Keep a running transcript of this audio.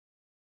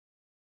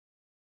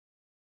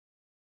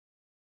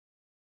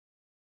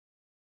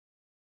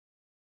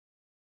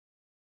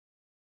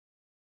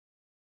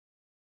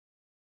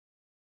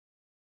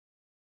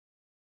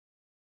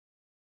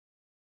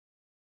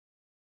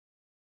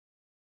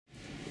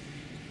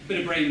Bit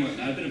of brain work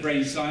now, a bit of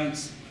brain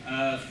science.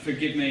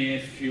 Forgive me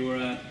if you're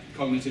a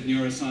cognitive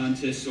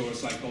neuroscientist or a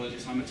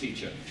psychologist. I'm a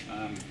teacher.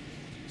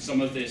 Some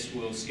of this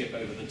will skip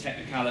over the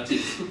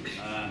technicalities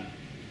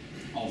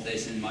of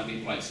this, and might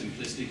be quite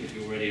simplistic if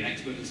you're already an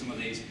expert in some of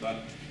these,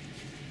 but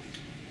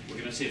we're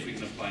going to see if we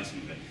can apply some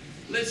of it.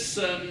 Let's,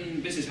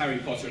 this is Harry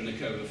Potter and the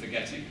Curve of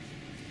Forgetting,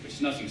 which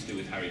has nothing to do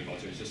with Harry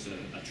Potter, it's just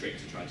a trick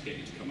to try to get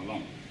you to come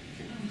along.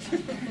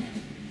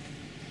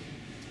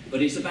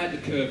 But it's about the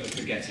curve of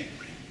forgetting.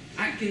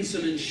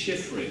 Atkinson and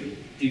Schifrin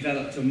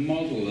developed a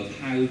model of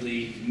how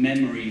the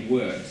memory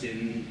works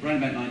in around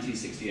about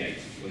 1968,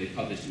 or they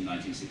published in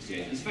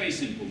 1968. It's a very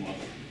simple model,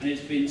 and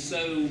it's been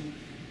so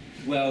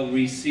well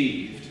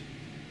received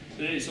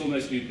that it's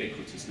almost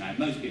ubiquitous now.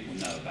 Most people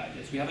know about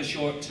this. We have a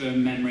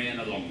short-term memory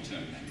and a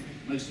long-term memory.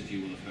 Most of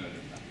you will have heard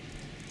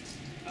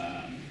of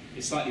that.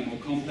 It's slightly more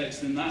complex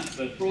than that,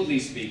 but broadly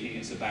speaking,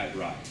 it's about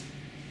right.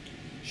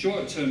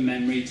 Short-term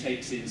memory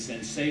takes in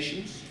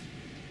sensations,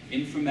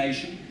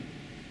 information,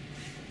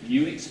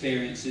 new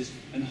experiences,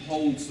 and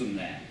holds them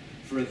there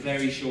for a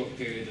very short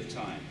period of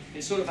time.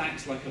 It sort of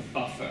acts like a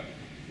buffer,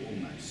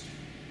 almost.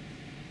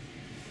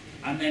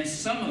 And then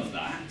some of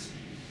that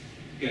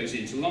goes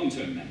into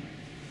long-term memory.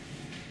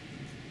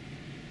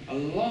 A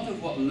lot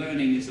of what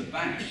learning is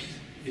about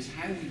is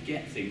how we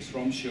get things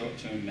from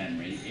short-term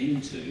memory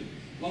into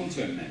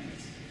long-term memory.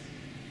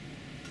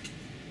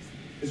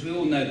 Because we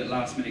all know that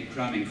last-minute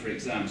cramming for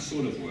exams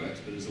sort of works,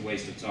 but it's a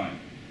waste of time.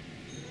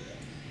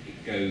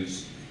 It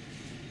goes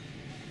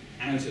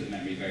out of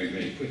memory very,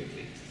 very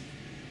quickly.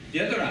 The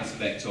other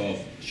aspect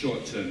of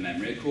short-term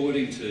memory,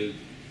 according to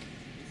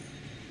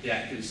the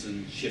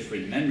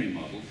Atkinson-Schifrin memory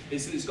model,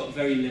 is that it's got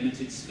very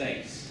limited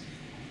space.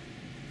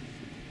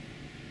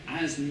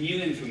 As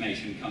new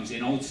information comes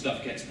in, old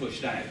stuff gets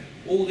pushed out.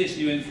 All this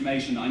new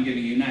information that I'm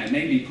giving you now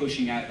may be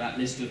pushing out that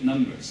list of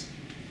numbers.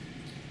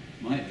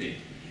 Might be.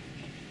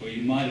 Or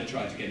you might have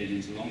tried to get it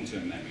into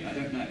long-term memory, I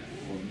don't know,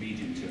 or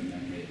medium-term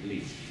memory at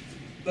least.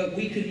 But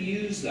we could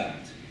use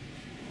that.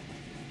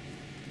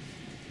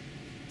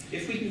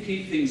 If we can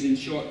keep things in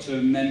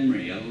short-term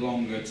memory a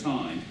longer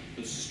time,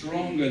 the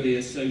stronger the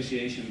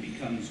association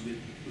becomes with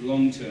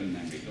long-term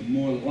memory, the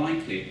more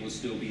likely it will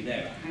still be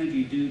there. How do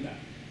you do that?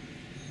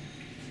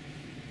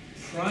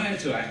 Prior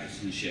to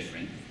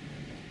Atkinson-Schifrin,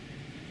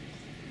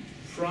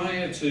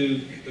 prior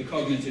to the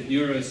cognitive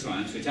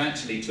neuroscience, which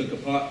actually took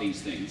apart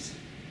these things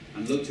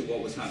and looked at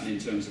what was happening in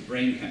terms of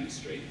brain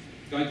chemistry,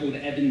 a guy called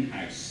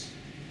Ebbinghaus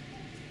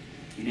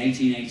in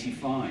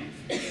 1885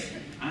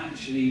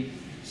 actually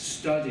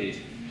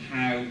studied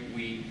how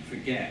we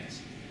forget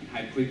and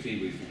how quickly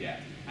we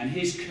forget. And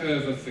his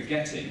curve of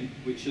forgetting,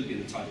 which should be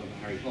the title of a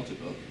Harry Potter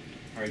book,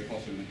 Harry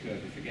Potter and the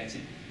Curve of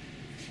Forgetting,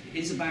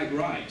 is about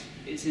right.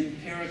 It's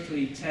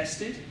empirically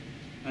tested,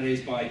 that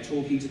is by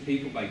talking to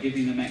people, by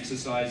giving them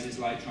exercises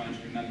like trying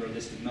to remember a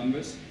list of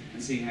numbers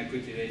and seeing how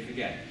quickly they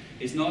forget.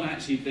 It's not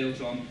actually built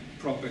on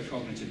proper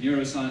cognitive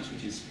neuroscience,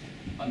 which is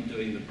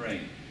undoing the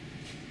brain.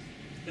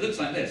 It looks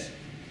like this.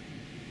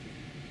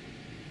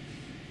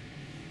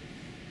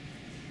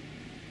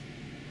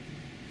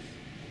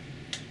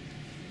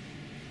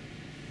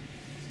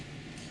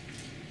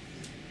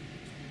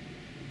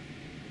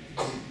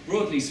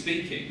 Broadly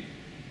speaking,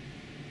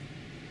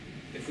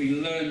 if we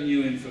learn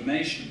new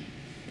information,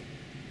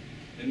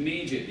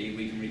 immediately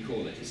we can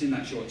recall it. It's in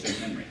that short-term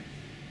memory.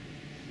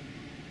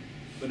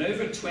 But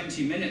over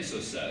 20 minutes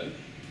or so,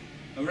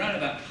 around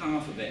about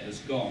half of it has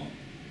gone.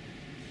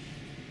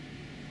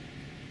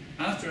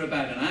 After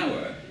about an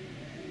hour,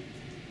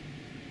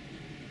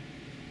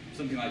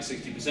 something like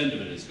 60% of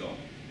it has gone.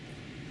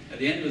 At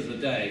the end of the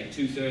day,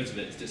 2/3 of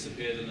it has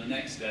disappeared, and the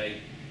next day,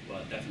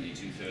 well, definitely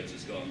 2/3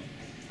 has gone.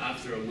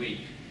 After a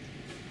week,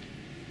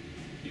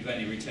 you've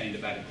only retained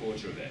about a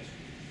quarter of it.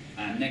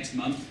 And next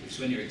month, which is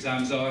when your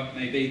exams are,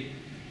 maybe,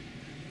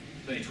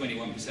 there's only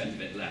 21%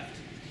 of it left,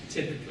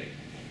 typically.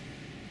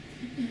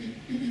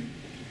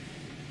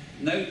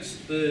 Note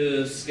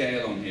the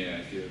scale on here.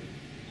 If you're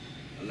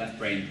a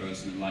left-brain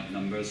person and like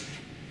numbers,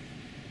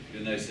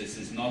 you'll notice this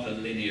is not a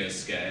linear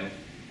scale.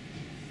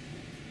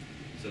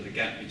 So the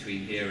gap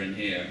between here and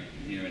here,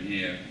 here and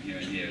here, here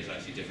and here is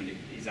actually different.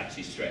 It's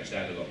actually stretched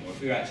out a lot more. If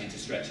we were actually to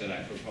stretch that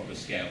out for a proper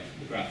scale,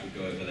 the graph would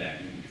go over there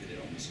and we could fit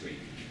it on the screen.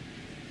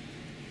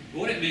 But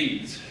what it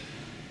means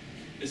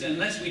is that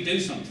unless we do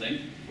something,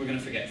 we're going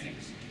to forget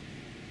things.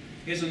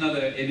 Here's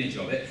another image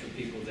of it for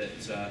people that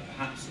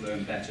perhaps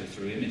learn better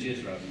through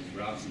images rather than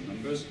graphs and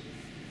numbers.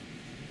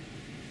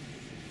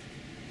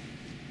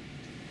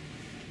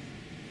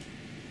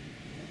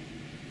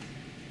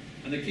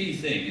 And the key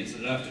thing is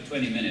that after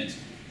 20 minutes,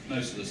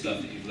 most of the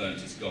stuff that you've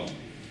learned is gone.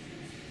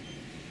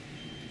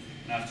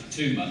 After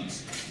 2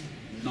 months,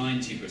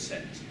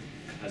 90%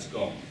 has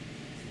gone.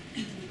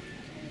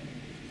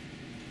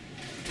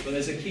 But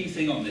there's a key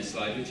thing on this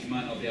slide which you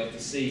might not be able to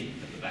see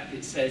at the back.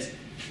 It says,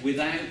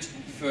 without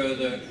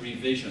further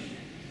revision,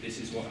 this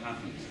is what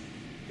happens.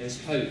 There's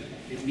hope.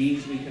 It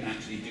means we can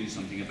actually do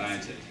something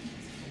about it.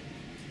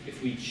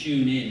 If we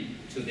tune in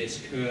to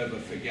this curve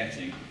of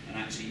forgetting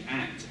and actually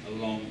act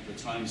along the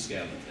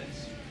timescale of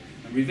this.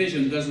 And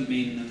revision doesn't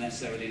mean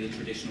necessarily the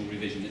traditional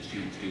revision that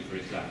students do for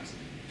exams.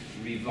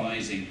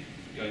 Revising,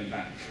 going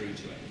back through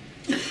to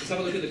it. Let's have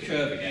a look at the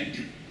curve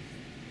again.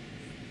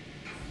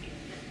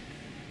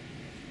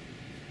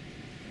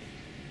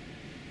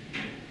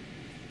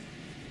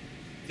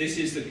 This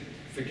is the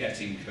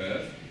forgetting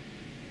curve.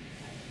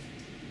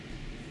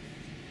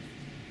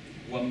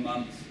 1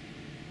 month,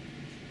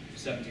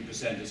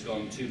 70% has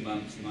gone. 2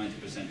 months,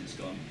 90% has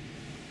gone.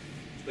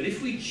 But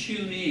if we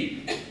tune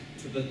in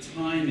to the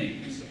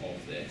timings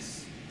of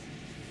this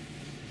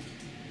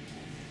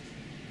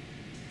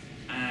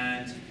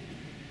and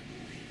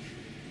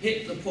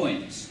hit the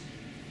points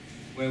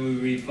where we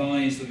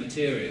revise the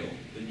material,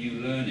 the new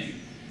learning,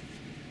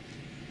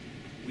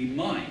 we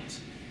might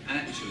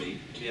actually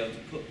be able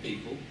to put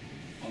people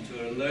onto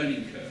a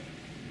learning curve,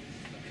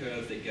 a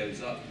curve that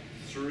goes up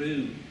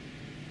through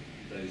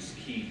those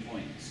key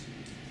points.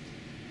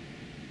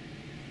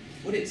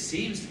 What it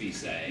seems to be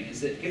saying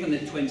is that given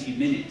that 20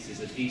 minutes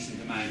is a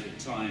decent amount of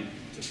time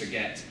to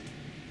forget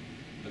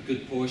a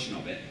good portion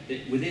of it,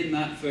 that within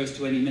that first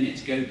 20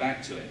 minutes, go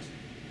back to it.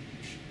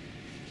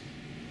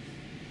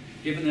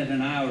 Given that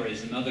an hour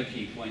is another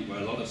key point where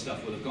a lot of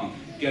stuff will have gone,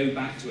 go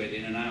back to it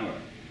in an hour.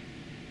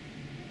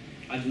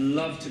 I'd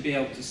love to be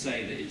able to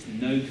say that it's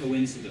no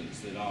coincidence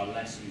that our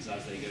lessons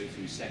as they go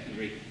through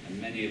secondary and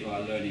many of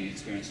our learning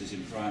experiences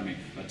in primary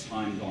are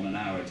timed on an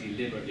hour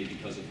deliberately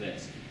because of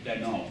this. They're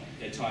not.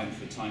 They're timed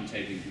for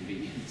timetabling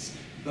convenience.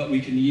 But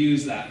we can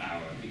use that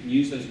hour. We can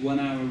use those 1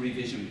 hour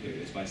revision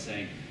periods by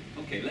saying,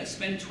 okay, let's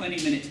spend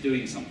 20 minutes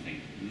doing something,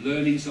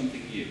 learning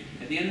something new.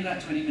 At the end of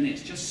that 20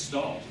 minutes, just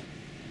stop.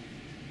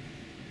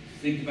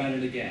 Think about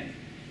it again.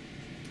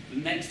 The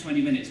next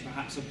 20 minutes,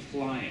 perhaps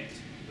apply it.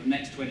 The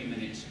next 20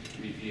 minutes,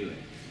 review it.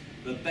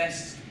 The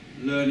best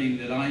learning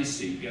that I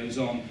see goes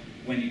on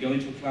when you go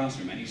into a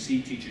classroom and you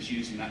see teachers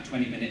using that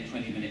 20-minute,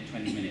 20-minute,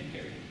 20-minute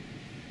period.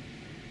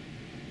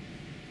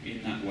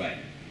 In that way.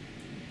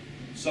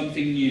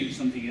 Something new,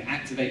 something that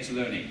activates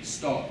learning.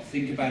 Stop,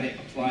 think about it,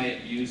 apply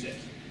it, use it.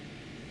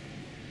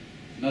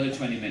 Another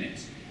 20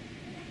 minutes.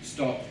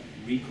 Stop,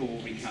 recall,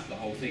 recap the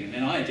whole thing. And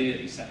then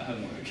ideally set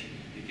homework.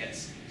 It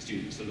gets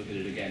students to look at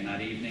it again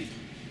that evening.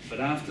 But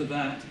after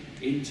that,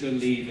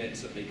 interleave it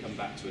so that they come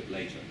back to it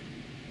later.